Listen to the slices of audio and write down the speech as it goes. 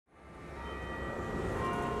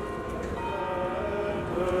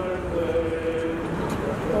Amen.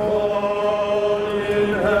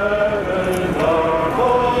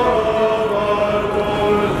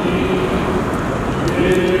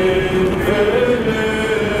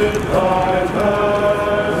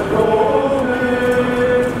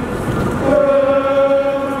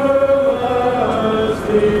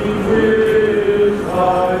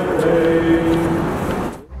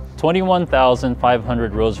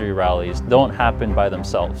 21,500 Rosary rallies don't happen by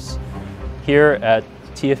themselves. Here at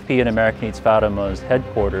TFP and American Eats Fatima's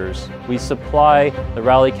headquarters, we supply the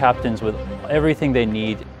rally captains with everything they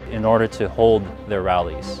need in order to hold their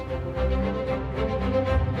rallies.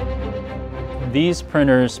 These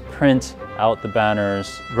printers print out the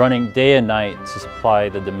banners, running day and night to supply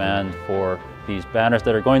the demand for these banners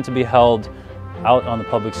that are going to be held out on the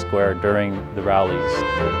public square during the rallies.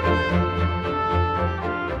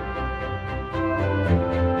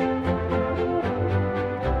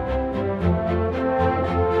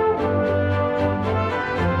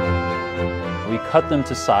 We cut them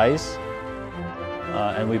to size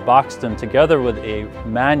and we box them together with a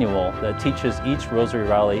manual that teaches each Rosary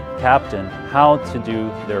Rally captain how to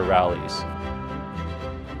do their rallies.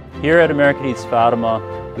 Here at American Eats Fatima,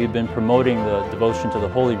 we've been promoting the devotion to the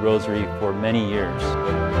Holy Rosary for many years.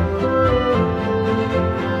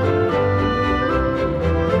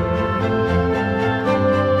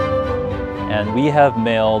 And we have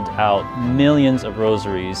mailed out millions of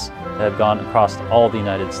rosaries that have gone across all the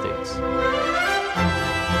United States.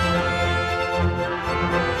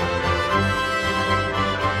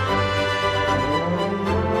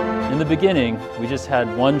 In the beginning, we just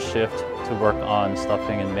had one shift to work on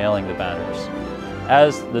stuffing and mailing the banners.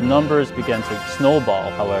 As the numbers began to snowball,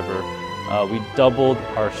 however, we doubled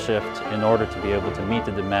our shift in order to be able to meet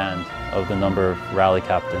the demand of the number of rally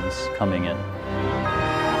captains coming in.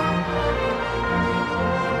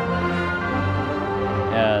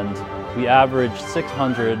 And we averaged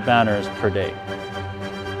 600 banners per day.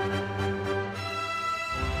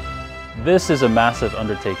 This is a massive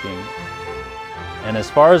undertaking. And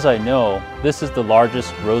as far as I know, this is the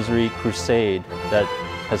largest Rosary Crusade that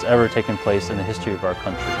has ever taken place in the history of our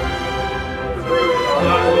country.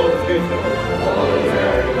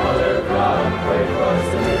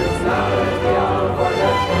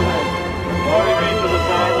 Glory be to the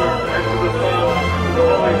Father, and to the Son, and to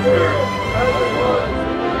the Holy Spirit.